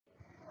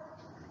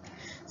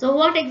So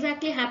what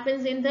exactly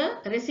happens in the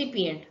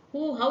recipient?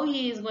 How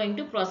he is going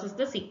to process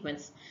the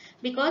sequence?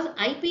 Because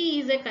IP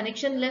is a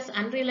connectionless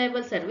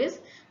unreliable service,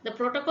 the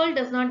protocol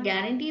does not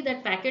guarantee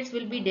that packets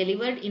will be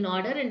delivered in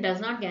order and does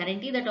not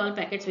guarantee that all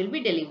packets will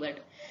be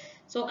delivered.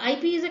 So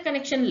IP is a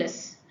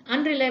connectionless,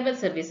 unreliable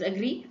service.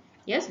 Agree?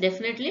 Yes,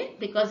 definitely,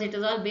 because it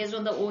is all based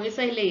on the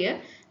OSI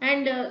layer,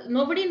 and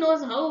nobody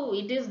knows how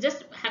it is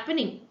just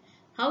happening.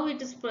 How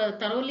it is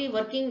thoroughly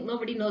working,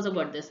 nobody knows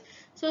about this.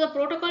 So the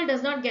protocol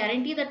does not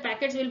guarantee that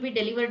packets will be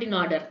delivered in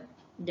order.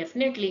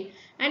 Definitely.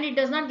 And it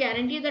does not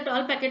guarantee that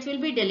all packets will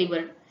be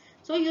delivered.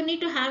 So you need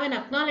to have an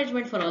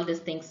acknowledgement for all these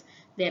things.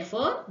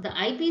 Therefore, the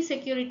IP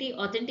security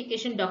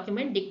authentication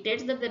document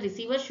dictates that the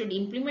receiver should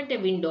implement a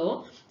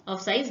window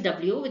of size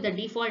W with the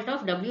default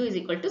of W is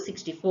equal to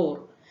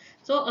 64.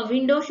 So a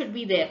window should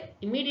be there.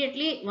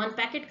 Immediately one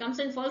packet comes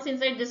and falls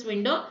inside this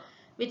window,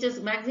 which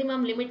is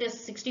maximum limit is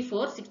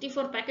 64.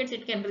 64 packets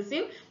it can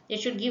receive.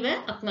 It should give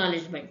an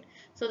acknowledgement.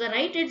 So the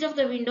right edge of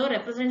the window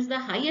represents the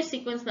highest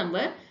sequence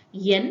number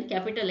N,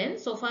 capital N,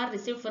 so far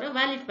received for a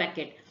valid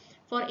packet.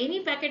 For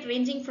any packet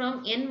ranging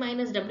from N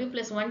minus W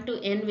plus 1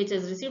 to N which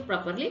is received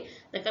properly,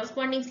 the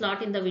corresponding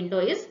slot in the window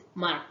is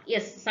marked.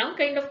 Yes, some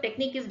kind of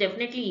technique is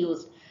definitely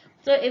used.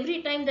 So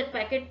every time that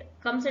packet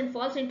comes and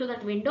falls into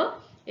that window,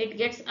 it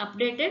gets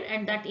updated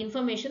and that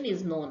information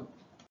is known.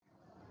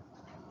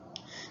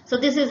 So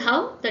this is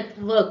how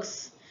that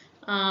works.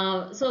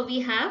 So we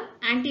have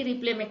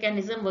anti-replay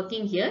mechanism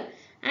working here,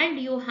 and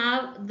you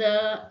have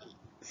the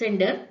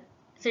sender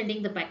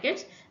sending the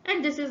packets,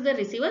 and this is the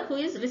receiver who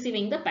is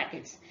receiving the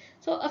packets.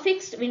 So a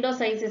fixed window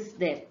size is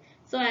there.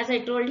 So as I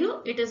told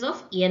you, it is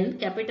of N,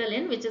 capital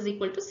N, which is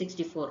equal to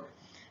 64.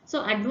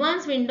 So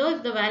advanced window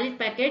if the valid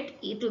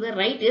packet to the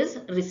right is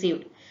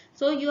received.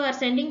 So you are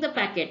sending the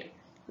packet.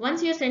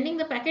 Once you are sending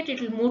the packet,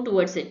 it will move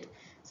towards it.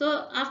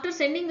 So after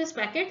sending this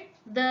packet,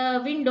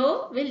 the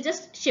window will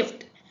just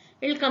shift.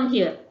 It will come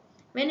here.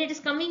 When it is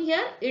coming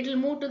here, it will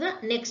move to the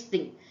next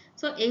thing.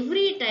 So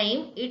every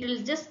time it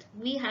will just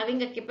be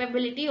having a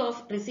capability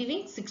of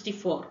receiving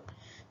 64.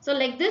 So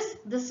like this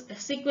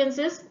sequence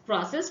is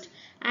processed,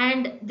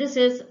 and this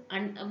is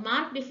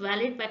marked if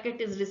valid packet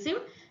is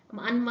received,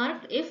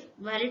 unmarked if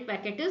valid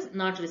packet is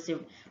not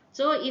received.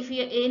 So if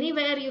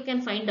anywhere you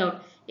can find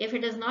out if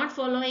it is not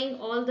following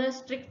all the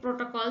strict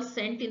protocols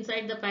sent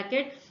inside the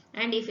packet,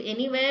 and if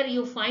anywhere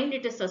you find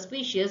it is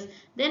suspicious,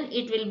 then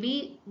it will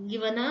be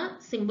given a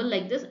symbol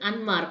like this,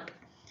 unmarked,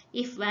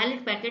 if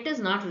valid packet is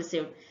not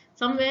received.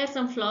 Somewhere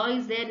some flaw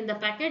is there in the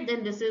packet,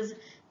 then this is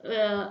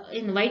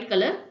in white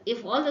color.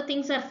 If all the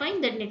things are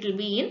fine, then it will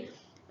be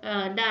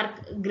in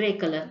dark gray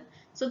color.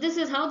 So this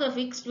is how the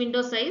fixed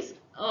window size,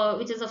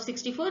 which is of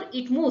 64,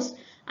 it moves.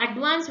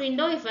 Advanced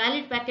window if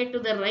valid packet to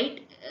the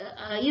right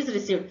is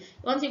received.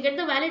 Once you get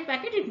the valid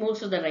packet, it moves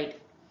to the right.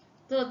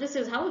 So this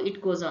is how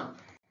it goes on.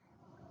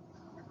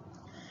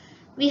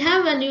 We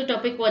have a new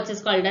topic which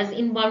is called as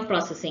inbound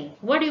processing.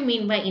 What do you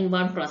mean by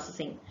inbound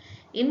processing?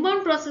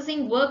 Inbound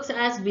processing works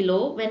as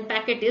below when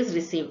packet is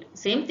received.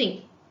 Same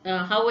thing.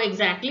 How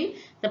exactly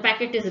the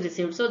packet is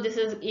received. So this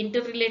is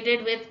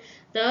interrelated with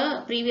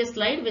the previous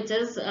slide, which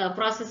is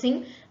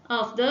processing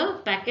of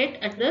the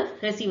packet at the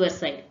receiver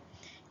side.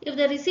 If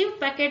the received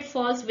packet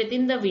falls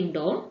within the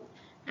window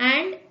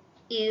and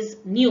is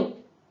new,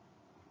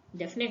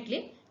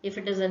 definitely if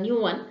it is a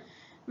new one,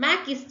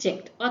 MAC is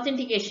checked.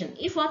 Authentication.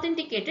 If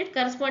authenticated,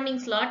 corresponding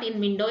slot in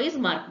window is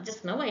marked.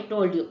 Just now I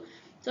told you.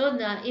 So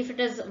if it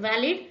is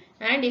valid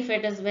and if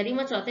it is very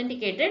much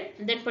authenticated,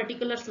 then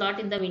particular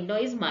slot in the window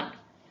is marked.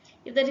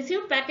 If the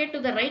received packet to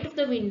the right of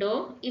the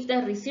window, if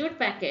the received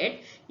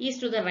packet is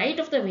to the right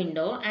of the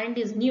window and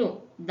is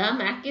new, the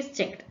MAC is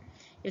checked.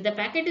 If the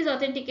packet is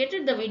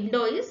authenticated, the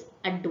window is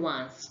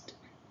advanced.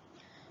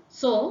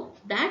 So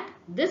that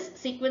this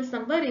sequence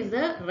number is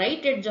the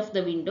right edge of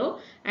the window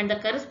and the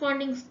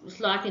corresponding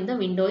slot in the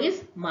window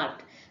is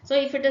marked. So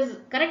if it is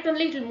correct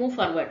only, it will move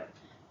forward.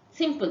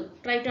 Simple.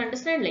 Try to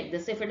understand like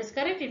this. If it is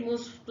correct, it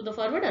moves to the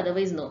forward,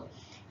 otherwise no.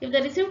 If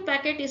the received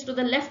packet is to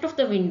the left of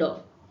the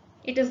window,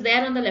 it is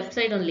there on the left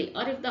side only,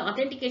 or if the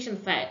authentication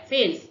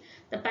fails,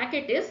 the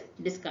packet is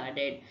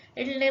discarded.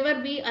 It will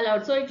never be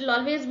allowed. So it will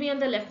always be on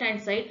the left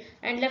hand side,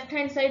 and left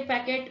hand side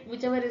packet,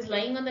 whichever is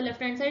lying on the left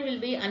hand side,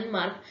 will be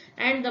unmarked,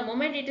 and the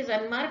moment it is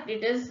unmarked,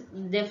 it is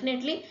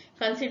definitely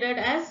considered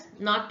as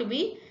not to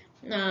be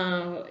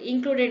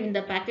included in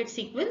the packet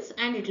sequence,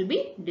 and it will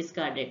be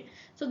discarded.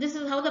 So this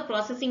is how the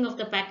processing of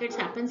the packets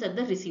happens at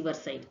the receiver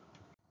side.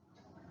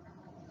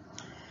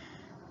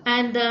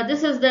 And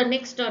this is the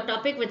next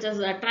topic, which is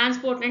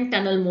transport and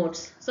tunnel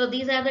modes. So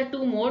these are the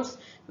two modes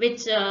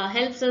which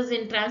helps us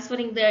in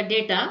transferring the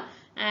data,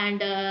 and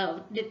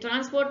the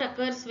transport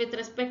occurs with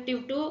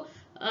respective to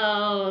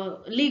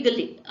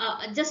legally,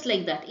 just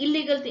like that.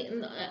 Illegal,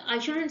 I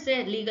shouldn't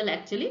say legal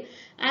actually.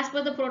 As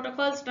per the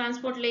protocols,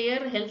 transport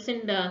layer helps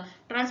in the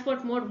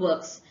transport mode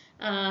works.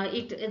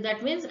 That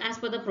means as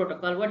per the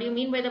protocol. What do you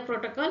mean by the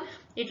protocol?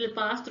 It will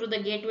pass through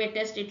the gateway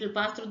test, it will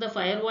pass through the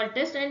firewall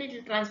test, and it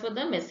will transfer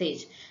the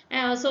message.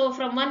 So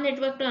from one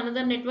network to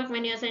another network,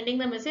 when you are sending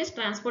the message,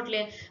 transport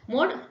layer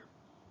mode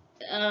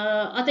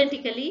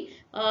authentically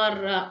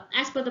or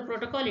as per the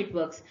protocol it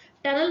works.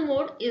 Tunnel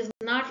mode is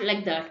not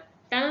like that.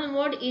 Tunnel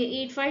mode,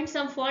 it finds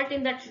some fault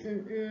in that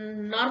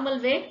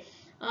normal way,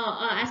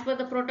 as per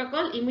the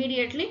protocol,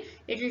 immediately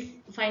it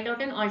will find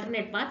out an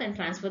alternate path and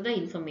transfer the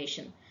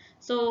information.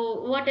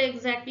 So what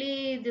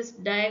exactly this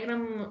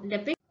diagram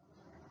depicts?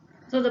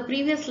 So the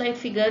previous slide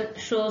figure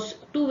shows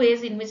two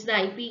ways in which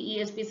the IP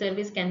ESP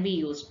service can be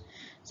used.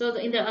 So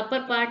in the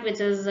upper part, which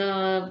is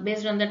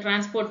based on the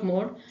transport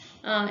mode,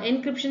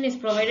 encryption is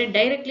provided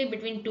directly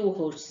between two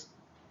hosts.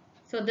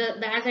 So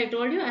as I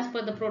told you, as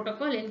per the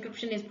protocol,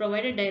 encryption is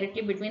provided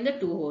directly between the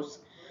two hosts.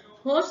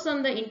 Hosts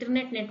on the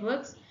internet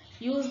networks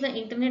use the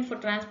internet for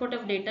transport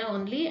of data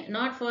only,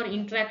 not for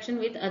interaction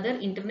with other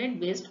internet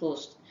based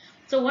hosts.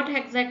 So what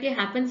exactly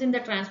happens in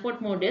the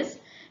transport mode is,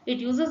 it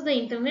uses the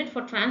internet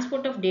for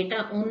transport of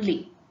data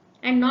only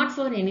and not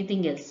for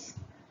anything else.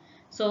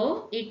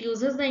 So it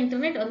uses the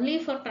internet only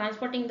for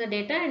transporting the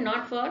data and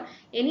not for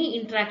any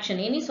interaction,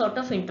 any sort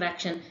of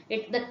interaction.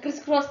 The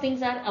crisscross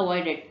things are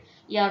avoided.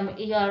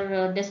 You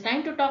are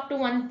destined to talk to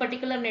one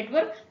particular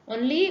network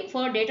only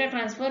for data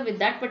transfer with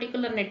that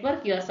particular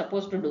network you are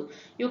supposed to do.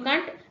 You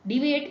can't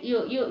deviate,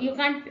 you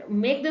can't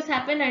make this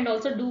happen and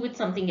also do with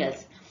something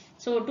else.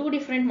 So two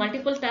different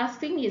multiple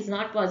tasking is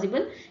not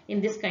possible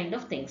in this kind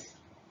of things.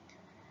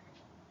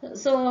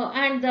 So,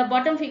 and the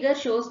bottom figure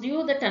shows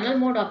you the tunnel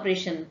mode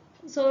operation.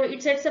 So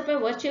it sets up a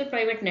virtual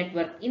private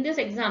network. In this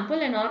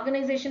example, an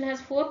organization has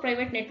 4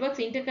 private networks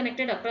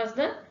interconnected across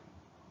the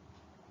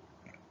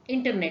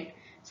internet.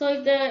 So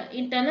if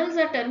the tunnels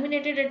are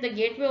terminated at the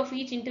gateway of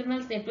each internal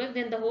network,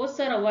 then the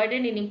hosts are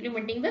avoided in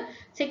implementing the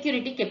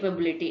security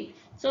capability.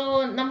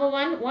 So number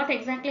one, what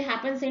exactly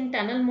happens in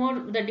tunnel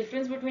mode, the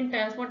difference between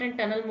transport and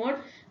tunnel mode,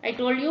 I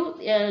told you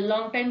a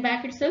long time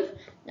back itself.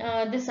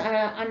 This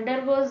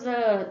undergoes,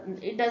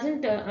 it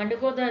doesn't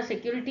undergo the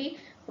security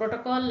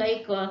protocol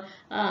like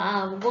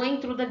going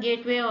through the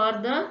gateway or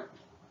the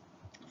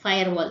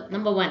firewall,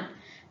 number one.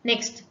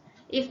 Next,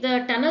 if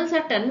the tunnels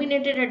are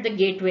terminated at the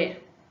gateway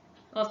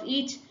of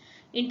each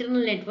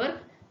internal network,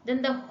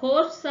 then the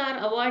hosts are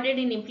avoided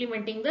in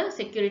implementing the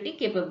security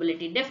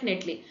capability,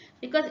 definitely,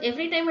 because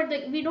every time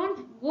we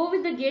don't go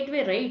with the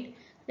gateway, right?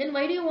 Then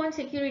why do you want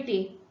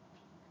security?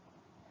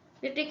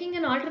 We're taking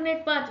an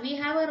alternate path, we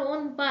have our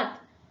own path.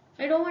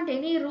 I don't want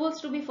any rules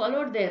to be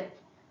followed there.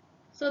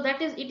 So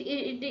that is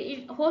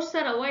hosts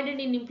are avoided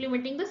in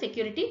implementing the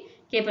security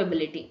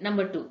capability,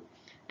 number two.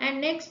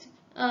 And next,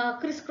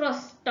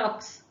 crisscross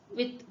talks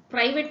with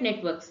private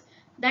networks,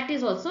 that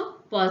is also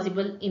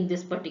possible in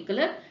this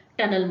particular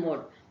tunnel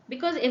mode,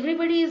 because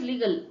everybody is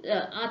legal,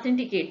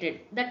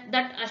 authenticated,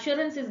 that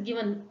assurance is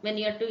given when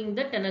you are doing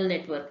the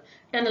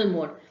tunnel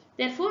mode.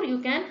 Therefore you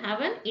can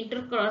have an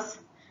intercross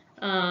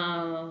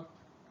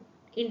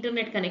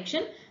internet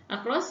connection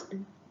across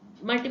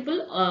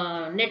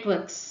multiple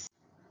networks.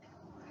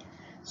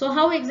 So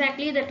how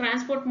exactly the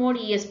transport mode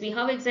ESP,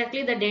 how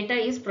exactly the data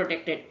is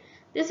protected?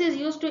 This is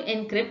used to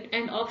encrypt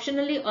and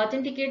optionally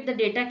authenticate the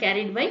data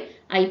carried by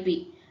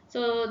IP.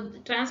 So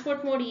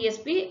transport mode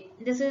ESP,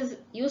 this is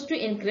used to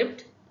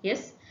encrypt,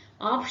 yes,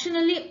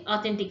 optionally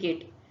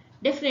authenticate.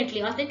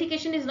 Definitely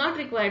authentication is not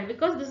required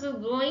because this is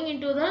going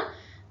into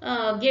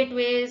the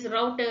gateways,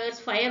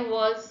 routers,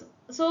 firewalls.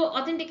 So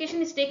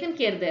authentication is taken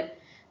care there.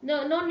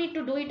 No need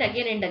to do it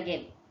again and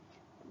again.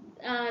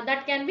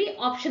 That can be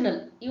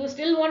optional. You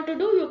still want to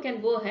do, you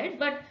can go ahead,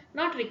 but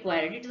not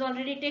required. It is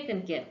already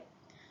taken care.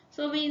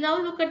 So we now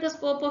look at the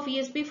scope of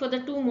ESP for the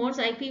two modes,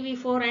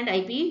 IPv4 and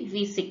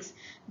IPv6.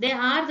 They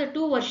are the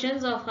two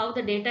versions of how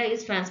the data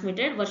is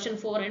transmitted, version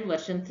 4 and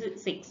version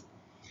 6.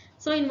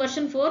 So in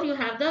version 4 you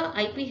have the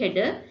IP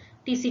header,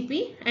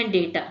 TCP and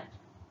data.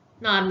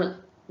 Normal,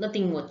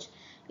 nothing much.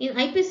 In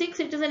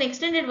IP6 it is an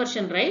extended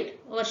version, right?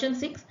 Version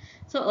 6.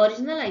 So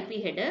original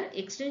IP header,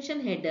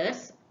 extension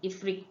headers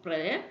if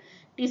required,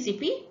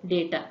 TCP,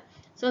 data.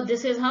 So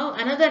this is how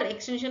another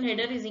extension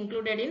header is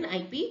included in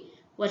IP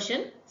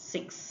version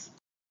 6.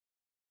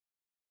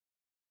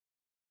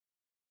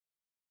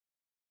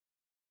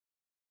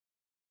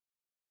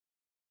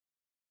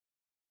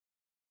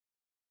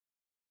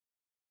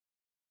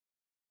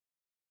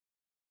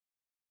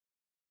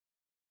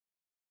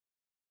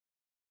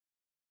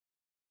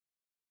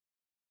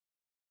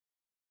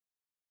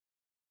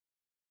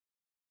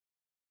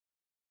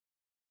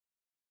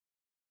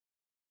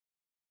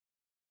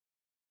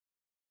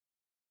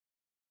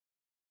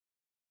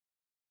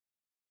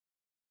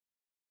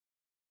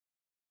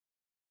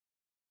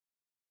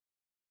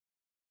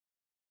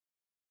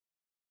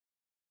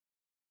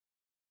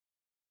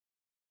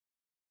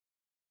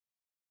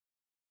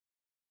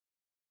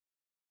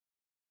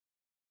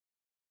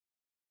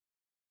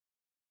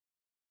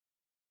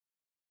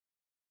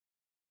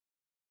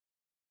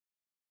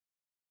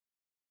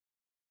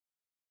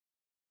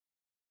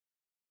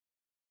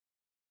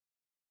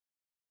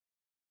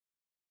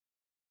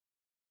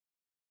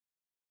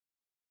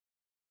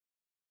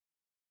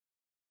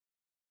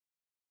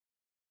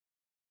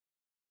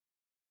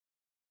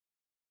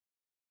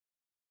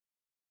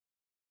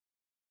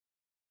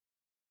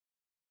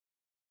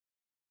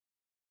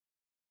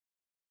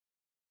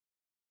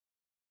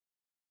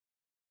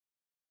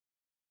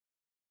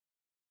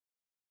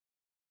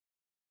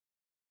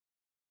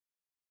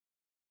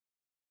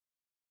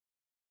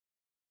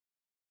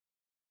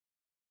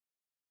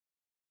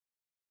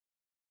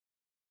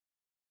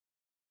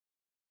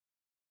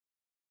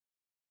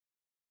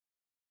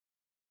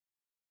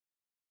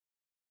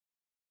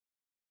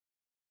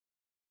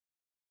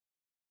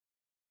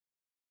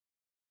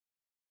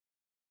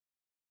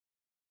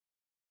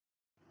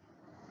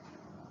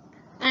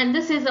 And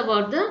this is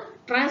about the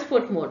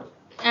transport mode,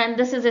 and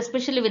this is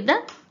especially with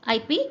the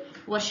IP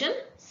version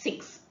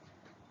 6.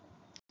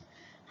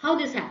 How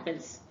this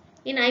happens?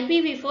 In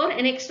IPv4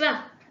 an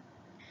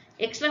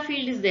extra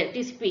field is there,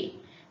 TCP.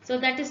 So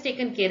that is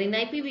taken care. In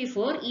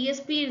IPv4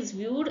 ESP is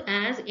viewed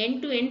as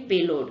end-to-end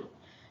payload.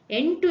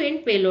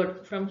 End-to-end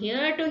payload from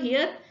here to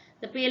here,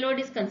 the payload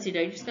is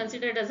considered. It is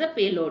considered as a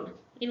payload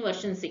in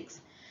version 6.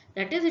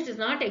 That is, it is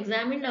not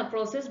examined or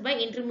processed by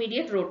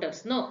intermediate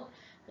routers. No,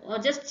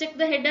 just check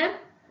the header.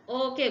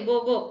 Okay,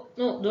 go.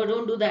 No,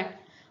 don't do that.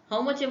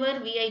 How much ever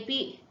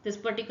VIP this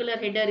particular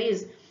header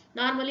is.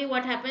 Normally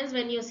what happens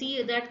when you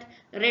see that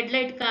red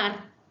light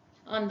car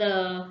on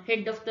the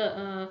head of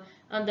the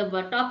on the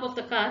top of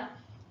the car,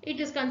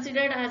 it is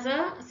considered as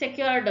a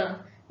secured,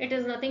 it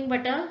is nothing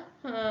but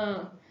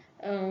a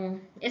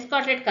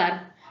escorted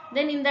car.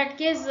 Then in that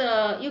case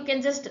you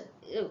can just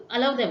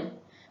allow them,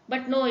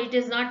 but no, it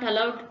is not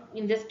allowed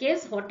in this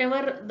case.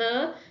 Whatever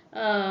the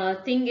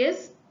thing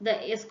is,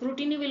 the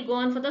scrutiny will go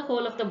on for the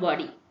whole of the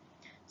body.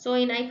 So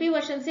in IP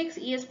version 6,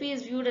 ESP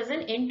is viewed as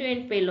an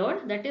end-to-end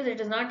payload. That is, it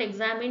is not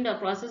examined or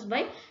processed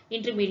by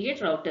intermediate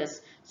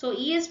routers. So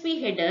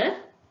ESP header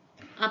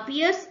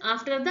appears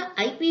after the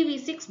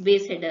IPv6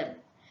 base header.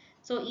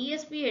 So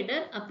ESP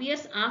header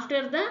appears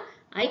after the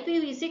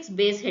IPv6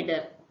 base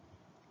header.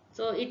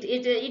 So it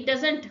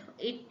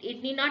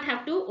need not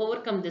have to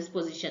overcome this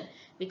position,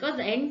 because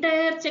the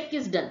entire check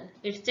is done.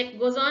 Its check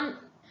goes on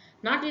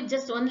not with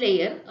just one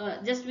layer,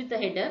 just with the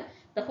header,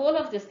 the whole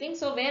of this thing.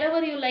 So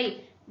wherever you lie,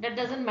 that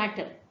doesn't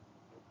matter.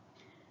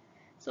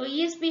 So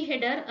ESP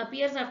header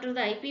appears after the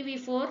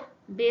IPv4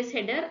 base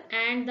header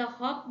and the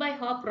hop by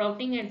hop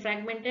routing and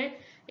fragmented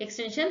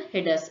extension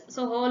headers.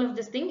 So whole of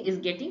this thing is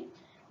getting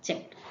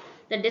checked.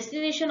 The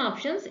destination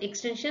options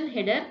extension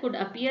header could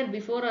appear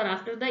before or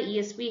after the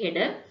ESP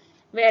header.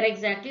 Where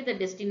exactly the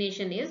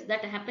destination is,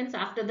 that happens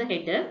after the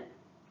header,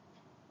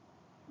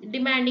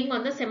 depending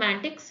on the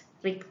semantics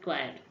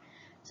required.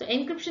 So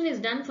encryption is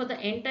done for the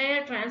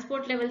entire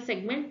transport level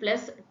segment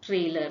plus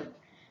trailer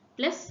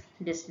plus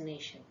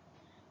destination.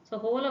 So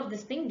whole of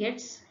this thing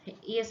gets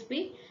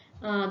ESP,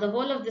 the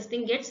whole of this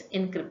thing gets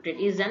encrypted. It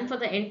is done for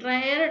the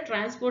entire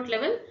transport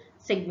level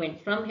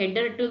segment from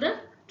header to the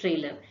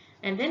trailer,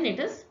 and then it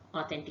is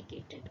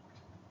authenticated.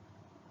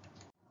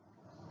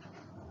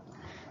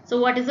 So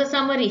what is the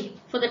summary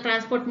for the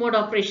transport mode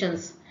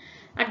operations?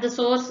 At the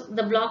source,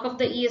 the block of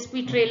the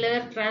ESP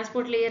trailer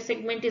transport layer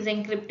segment is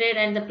encrypted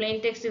and the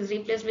plain text is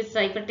replaced with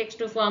ciphertext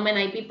to form an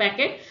IP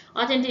packet.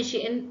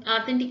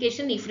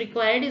 Authentication if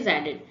required is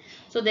added.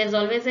 So there is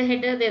always a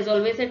header, there is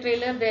always a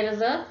trailer, there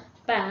is a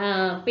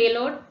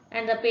payload,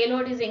 and the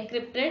payload is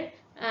encrypted,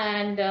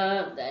 and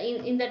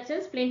in that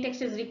sense plain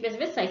text is replaced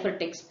with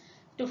ciphertext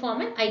to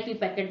form an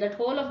IP packet. That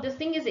whole of this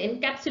thing is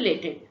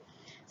encapsulated.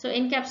 So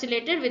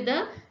encapsulated with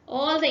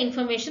all the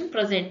information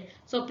present.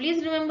 So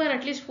please remember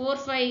at least 4 or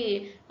 5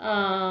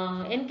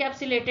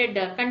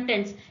 encapsulated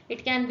contents.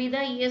 It can be the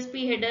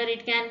ESP header,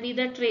 it can be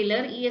the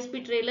trailer.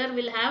 ESP trailer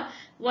will have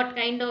what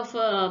kind of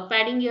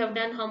padding you have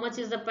done, how much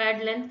is the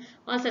pad length,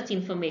 all such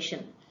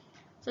information.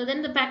 So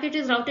then the packet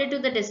is routed to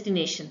the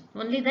destination.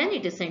 Only then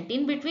it is sent.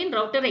 In between,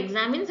 router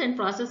examines and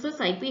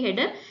processes IP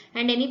header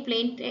and any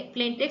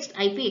plain text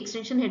IP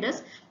extension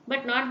headers,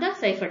 but not the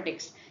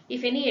ciphertext.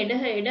 If any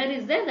header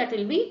is there, that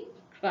will be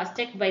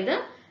cross-checked by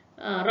the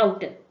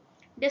router.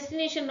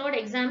 Destination node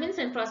examines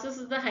and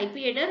processes the IP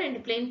header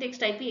and plain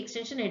text IP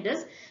extension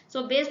headers.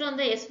 So based on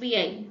the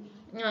SBI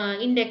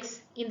index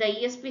in the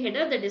ESP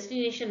header, the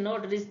destination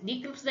node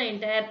decrypts the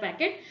entire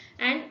packet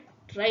and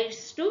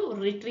tries to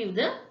retrieve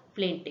the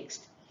plain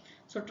text.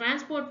 So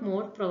transport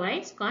mode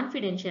provides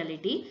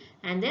confidentiality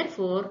and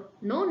therefore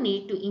no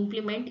need to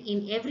implement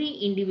in every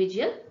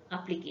individual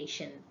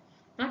application.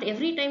 Not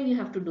every time you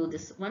have to do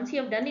this. Once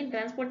you have done in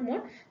transport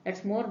mode,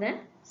 that's more than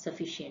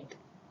sufficient.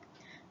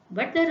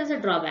 But there is a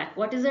drawback.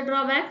 What is the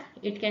drawback?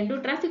 It can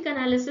do traffic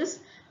analysis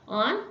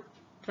on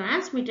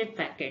transmitted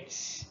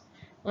packets.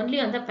 Only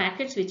on the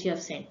packets which you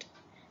have sent,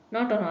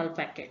 not on all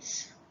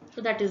packets.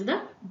 So that is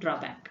the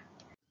drawback.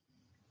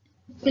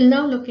 We'll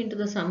now look into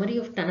the summary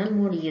of tunnel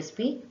mode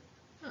ESP.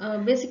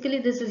 Basically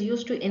this is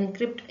used to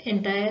encrypt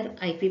entire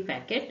IP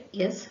packet.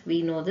 Yes,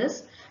 we know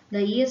this. The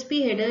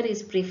ESP header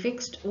is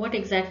prefixed. What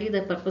exactly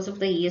the purpose of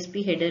the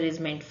ESP header is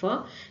meant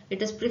for?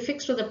 It is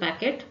prefixed to the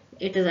packet.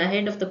 It is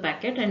ahead of the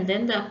packet, and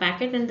then the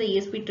packet and the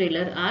ESP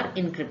trailer are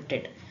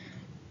encrypted.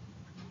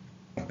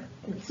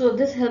 So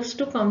this helps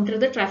to counter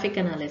the traffic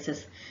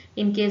analysis.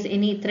 In case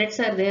any threats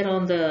are there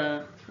on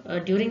the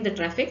during the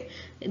traffic,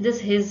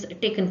 this is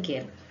taken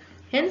care.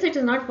 Hence, it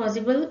is not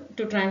possible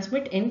to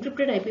transmit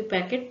encrypted IP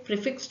packet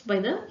prefixed by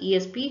the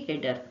ESP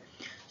header.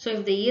 So,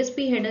 if the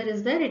ESP header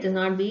is there, it will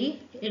not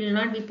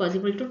be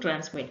possible to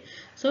transmit.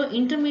 So,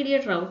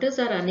 intermediate routers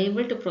are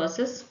unable to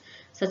process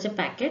such a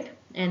packet,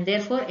 and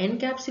therefore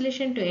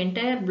encapsulation to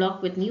entire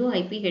block with new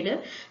IP header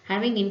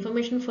having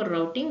information for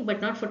routing but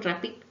not for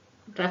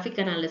traffic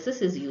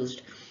analysis is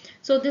used.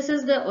 So, this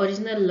is the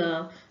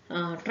original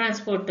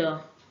transport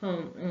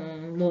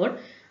mode.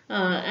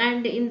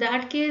 And in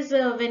that case,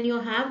 when you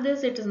have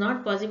this, it is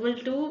not possible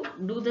to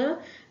do the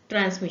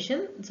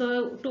transmission.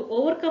 So to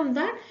overcome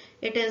that,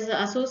 it is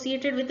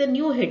associated with a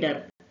new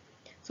header.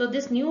 So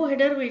this new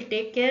header will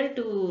take care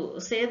to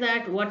say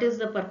that what is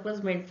the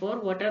purpose meant for,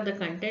 what are the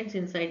contents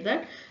inside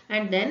that,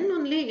 and then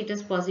only it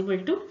is possible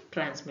to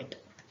transmit.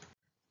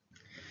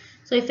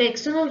 So if the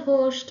external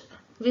host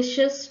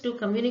wishes to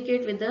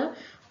communicate with the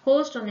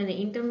host on an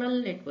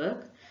internal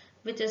network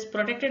which is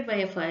protected by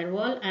a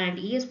firewall and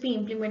ESP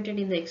implemented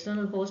in the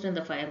external host and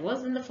the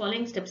firewalls, then the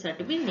following steps are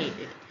to be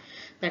needed.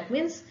 That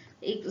means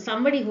if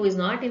somebody who is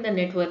not in the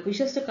network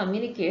wishes to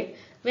communicate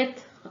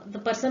with the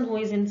person who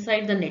is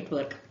inside the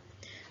network,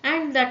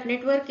 and that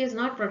network is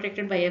not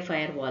protected by a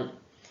firewall,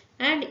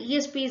 and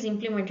ESP is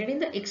implemented in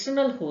the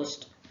external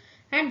host,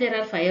 and there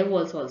are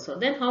firewalls also,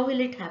 then how will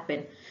it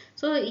happen?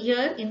 So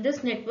here in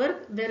this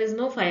network there is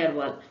no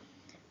firewall,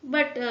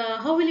 but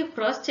how will you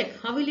cross check?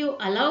 How will you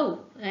allow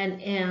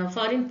an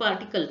foreign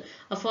particle,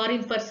 a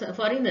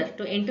foreigner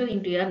to enter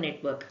into your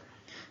network?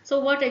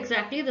 So what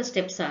exactly the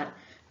steps are?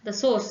 The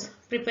source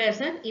prepares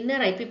an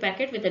inner IP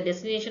packet with the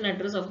destination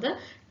address of the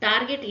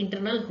target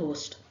internal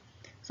host.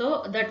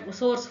 So that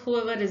source,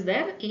 whoever is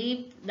there,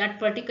 that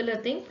particular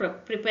thing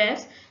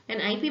prepares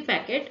an IP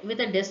packet with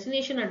a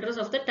destination address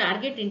of the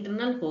target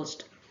internal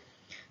host.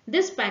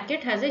 This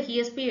packet has a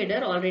ESP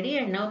header already,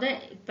 and now the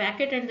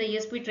packet and the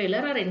ESP trailer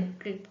are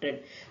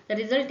encrypted. The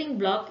resulting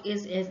block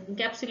is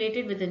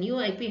encapsulated with a new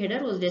IP header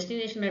whose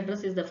destination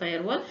address is the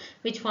firewall,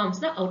 which forms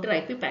the outer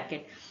IP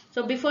packet.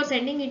 So before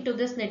sending into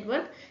this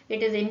network,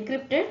 it is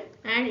encrypted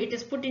and it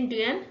is put into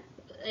an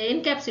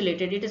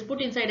encapsulated, it is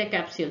put inside a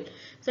capsule.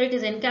 So it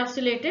is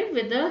encapsulated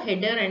with the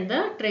header and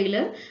the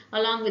trailer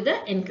along with the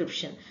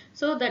encryption.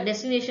 So the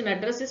destination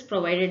address is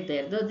provided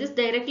there. This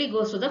directly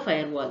goes to the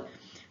firewall,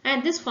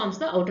 and this forms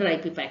the outer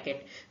IP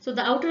packet. So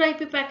the outer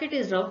IP packet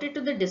is routed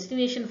to the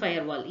destination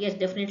firewall. Yes,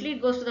 definitely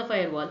it goes to the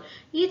firewall.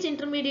 Each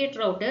intermediate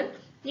router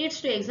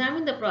needs to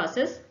examine the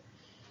process,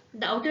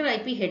 the outer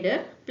IP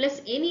header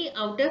plus any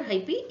outer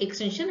IP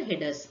extension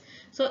headers.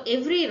 So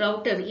every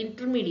router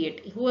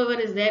intermediate, whoever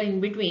is there in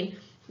between,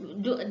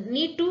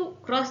 need to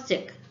cross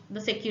check the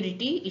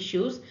security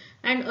issues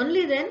and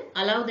only then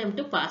allow them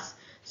to pass.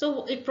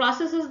 So it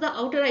processes the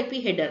outer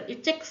IP header.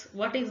 It checks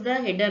what is the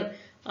header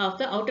of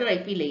the outer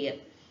IP layer.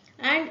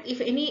 And if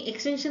any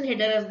extension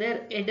headers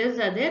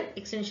are there,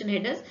 extension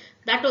headers,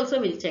 that also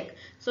will check.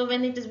 So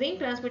when it is being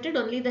transmitted,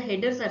 only the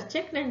headers are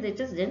checked and it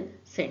is then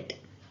sent.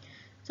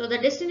 So the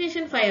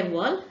destination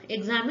firewall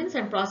examines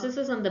and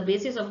processes on the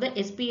basis of the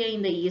SPI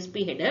in the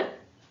ESP header.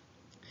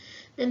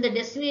 Then the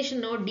destination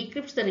node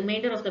decrypts the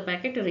remainder of the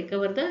packet to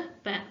recover the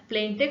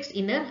plain text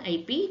inner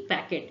IP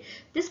packet.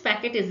 This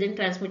packet is then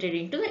transmitted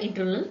into the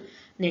internal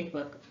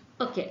network.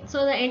 Okay,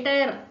 so the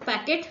entire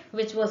packet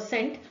which was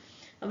sent,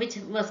 which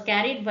was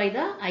carried by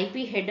the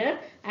IP header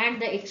and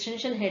the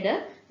extension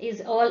header,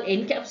 is all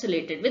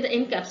encapsulated. With the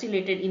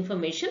encapsulated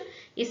information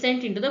is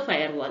sent into the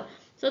firewall.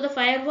 So the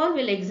firewall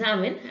will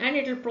examine and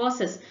it will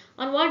process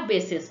on what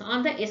basis?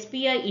 On the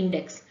SPI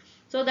index.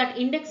 So that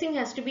indexing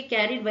has to be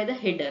carried by the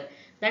header.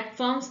 That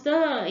forms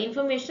the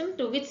information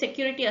to which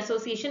security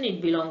association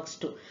it belongs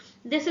to.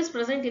 This is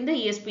present in the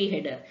ESP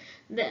header.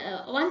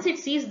 Once it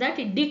sees that,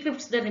 it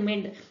decrypts the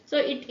remainder. So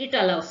it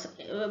allows,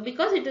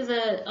 because it is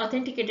a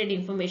authenticated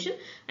information,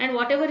 and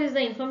whatever is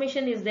the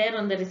information is there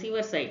on the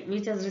receiver side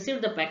which has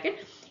received the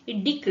packet,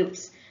 it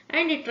decrypts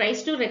and it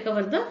tries to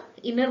recover the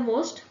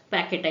innermost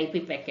packet,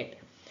 IP packet.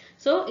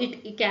 So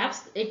it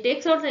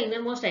takes out the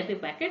innermost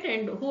IP packet,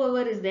 and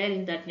whoever is there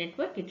in that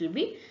network, it will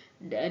be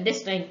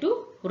destined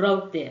to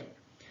route there.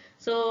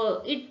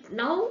 So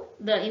now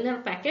the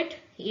inner packet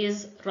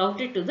is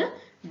routed to the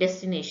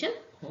destination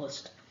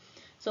host.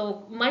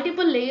 So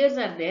multiple layers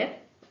are there.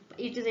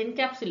 It is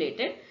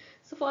encapsulated.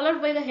 So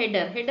followed by the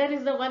header. Header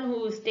is the one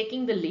who is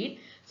taking the lead.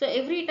 So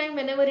every time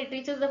whenever it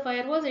reaches the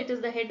firewalls, it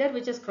is the header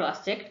which is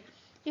cross-checked.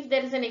 If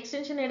there is an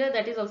extension header,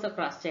 that is also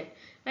cross-checked.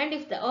 And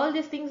if all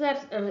these things are,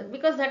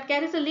 because that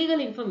carries a legal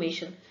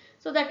information.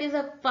 So that is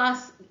a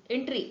pass,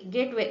 entry,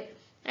 gateway,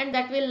 and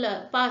that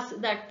will pass,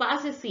 that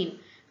pass is seen.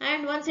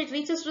 And once it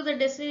reaches to the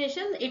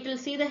destination, it will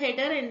see the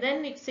header and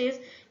then it says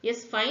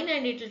yes, fine,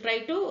 and it will try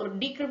to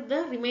decrypt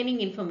the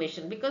remaining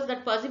information because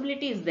that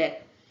possibility is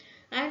there.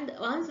 And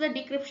once the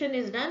decryption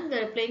is done,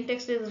 the plain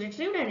text is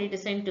retrieved and it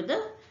is sent to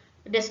the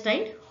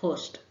destined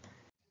host.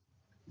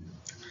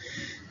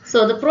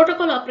 So the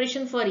protocol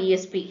operation for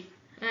ESP.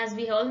 As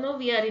we all know,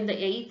 we are in the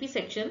AEP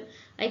section,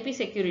 IP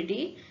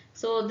security.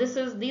 So these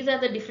are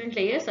the different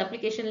layers: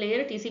 application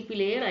layer, TCP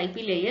layer, IP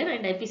layer,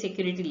 and IP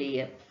security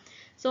layer.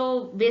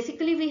 So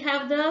basically we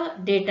have the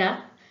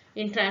data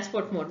in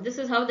transport mode. This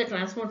is how the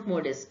transport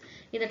mode is.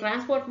 In the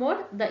transport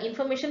mode, the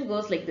information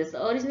goes like this.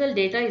 The original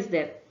data is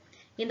there.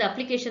 In the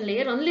application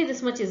layer, only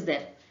this much is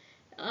there.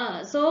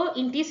 So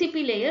in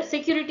TCP layer,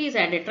 security is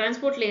added.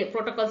 Transport layer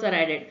protocols are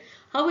added.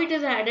 How it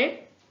is added?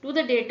 To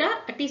the data,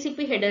 a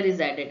TCP header is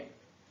added.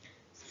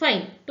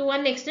 Fine. To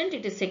one extent,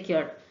 it is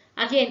secured.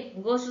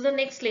 Again, goes to the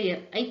next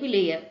layer, IP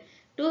layer.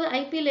 to the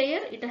IP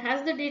layer. It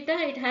has the data,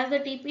 it has the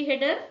TP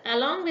header,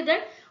 along with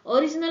that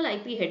original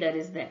IP header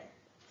is there.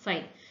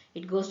 Fine.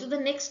 It goes to the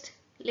next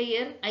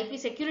layer, IP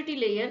security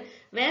layer,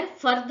 where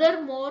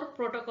further more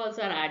protocols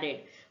are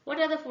added. What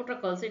are the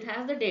protocols? It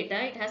has the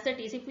data, it has the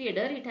TCP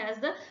header, it has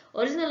the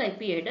original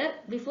IP header.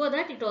 Before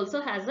that, it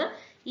also has a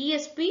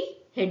ESP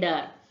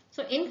header.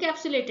 So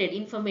encapsulated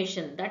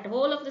information, that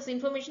whole of this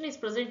information is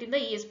present in the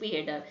ESP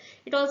header.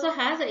 It also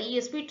has a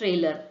ESP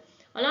trailer.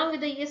 Along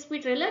with the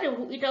ESP trailer,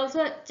 it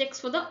also checks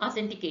for the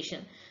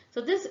authentication.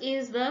 So this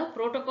is the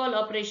protocol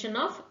operation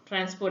of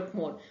transport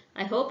mode.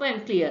 I hope I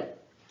am clear.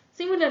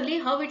 Similarly,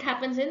 how it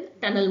happens in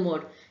tunnel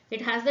mode.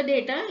 It has the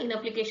data in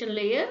application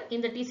layer. In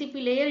the TCP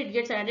layer, it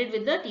gets added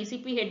with the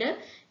TCP header.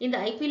 In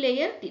the IP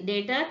layer,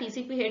 data,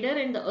 TCP header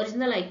and the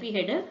original IP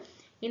header.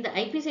 In the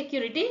IP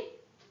security,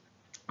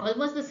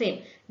 almost the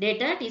same.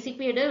 Data,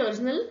 TCP header,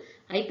 original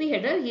IP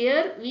header.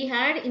 Here we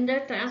had in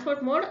the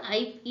transport mode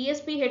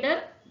ESP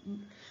header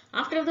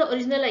after the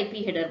original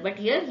IP header. But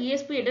here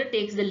ESP header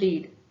takes the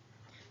lead.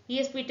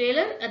 ESP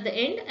trailer at the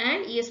end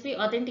and ESP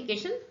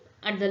authentication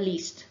at the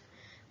least.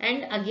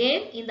 And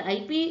again in the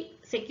IP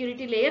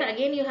security layer,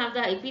 again you have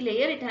the IP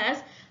layer.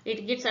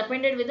 It gets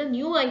appended with a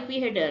new IP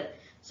header.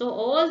 So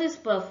all these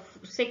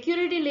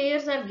security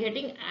layers are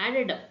getting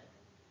added up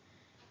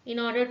in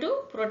order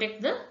to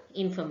protect the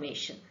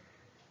information.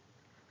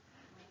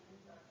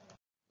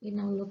 We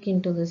now look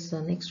into this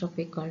next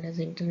topic called as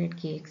Internet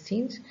Key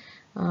Exchange.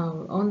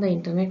 On the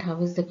internet, how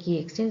is the key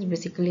exchange?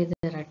 Basically,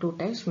 there are two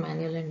types,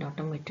 manual and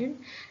automated.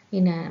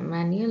 In a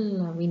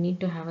manual, we need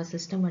to have a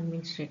system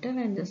administrator,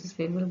 and this is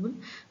favorable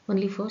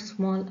only for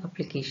small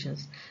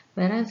applications.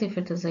 Whereas if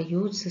it is a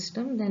huge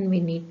system, then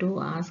we need to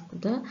ask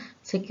the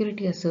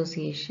security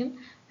association,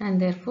 and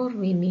therefore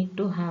we need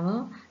to have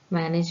a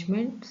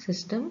management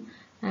system,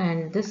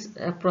 and this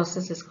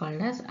process is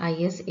called as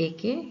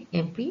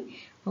ISAK-MP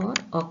or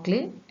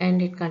OCLE,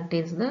 and it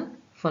contains the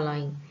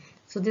following.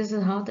 So this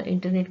is how the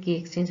internet key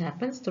exchange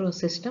happens, through a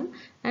system,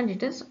 and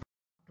it is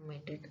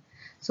automated.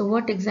 So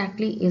what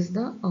exactly is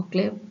the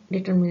OCLE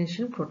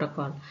determination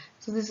protocol?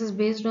 So this is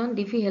based on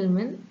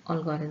Diffie-Hellman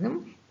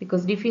algorithm,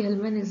 because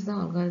Diffie-Hellman is the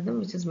algorithm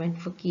which is meant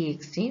for key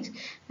exchange,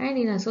 and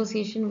in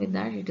association with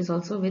that it is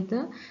also with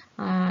the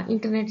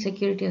Internet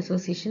Security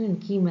Association in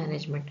key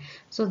management.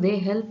 So they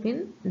help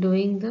in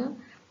doing the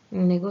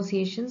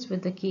negotiations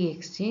with the key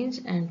exchange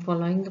and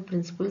following the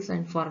principles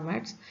and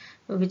formats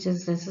which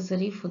is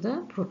necessary for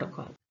the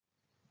protocol.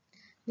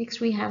 Next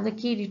we have the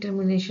key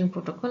determination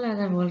protocol. As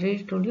I have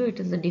already told you,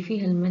 it is the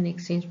Diffie-Hellman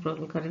exchange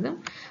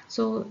algorithm.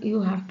 So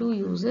you have two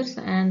users,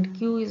 and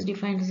Q is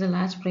defined as a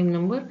last prime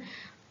number,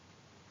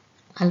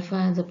 alpha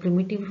as the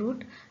primitive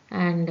root,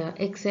 and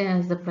XA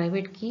as the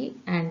private key,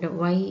 and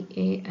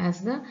YA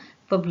as the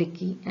public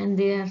key, and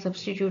they are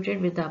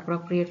substituted with the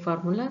appropriate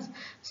formulas.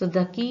 So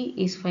the key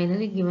is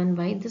finally given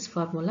by this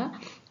formula.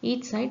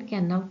 Each side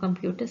can now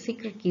compute a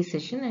secret key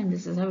session, and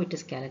this is how it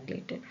is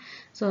calculated.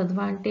 So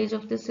advantage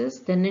of this is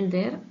then and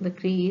there the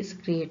key is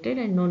created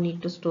and no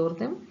need to store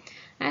them,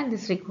 and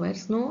this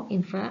requires no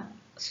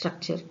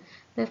infrastructure.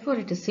 Therefore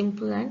it is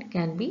simple and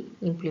can be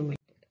implemented.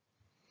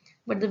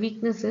 But the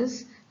weakness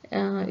is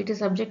it is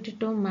subjected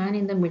to man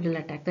in the middle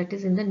attack. That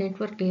is, in the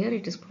network layer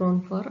it is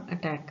prone for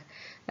attack.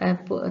 A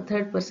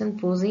third person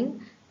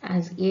posing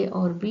as A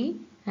or B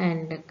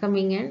and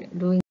coming and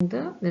doing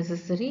the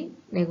necessary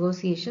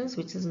negotiations,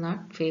 which is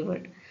not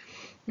favored.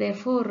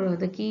 Therefore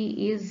the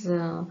key is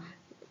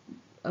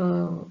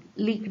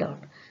leaked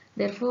out.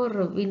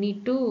 Therefore we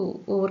need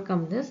to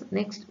overcome this.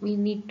 Next we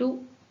need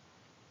to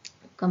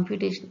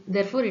computation,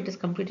 therefore it is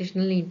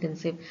computationally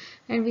intensive,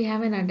 and we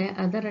have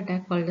other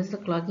attack called as the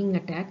clogging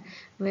attack,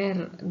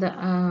 where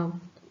the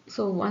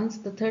so once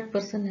the third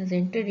person has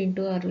entered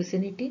into our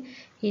vicinity,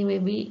 he may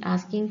be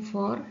asking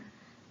for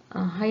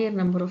a higher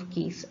number of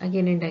keys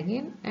again and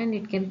again, and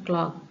it can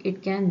clog,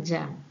 it can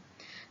jam.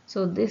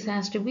 So this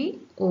has to be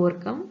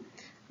overcome,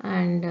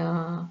 and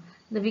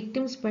the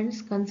victim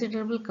spends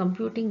considerable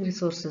computing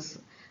resources.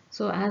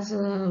 So as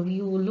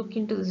you look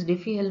into this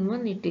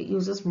Diffie-Hellman, it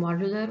uses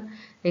modular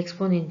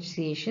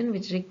exponentiation,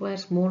 which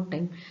requires more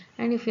time,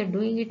 and if you are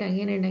doing it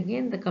again and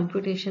again, the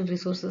computation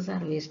resources are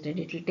wasted.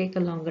 It will take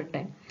a longer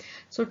time.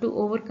 So to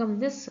overcome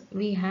this,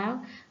 we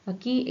have a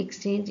key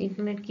exchange,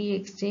 internet key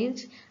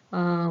exchange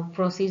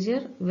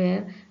procedure,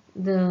 where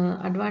the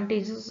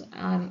advantages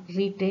are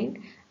retained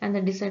and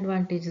the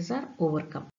disadvantages are overcome.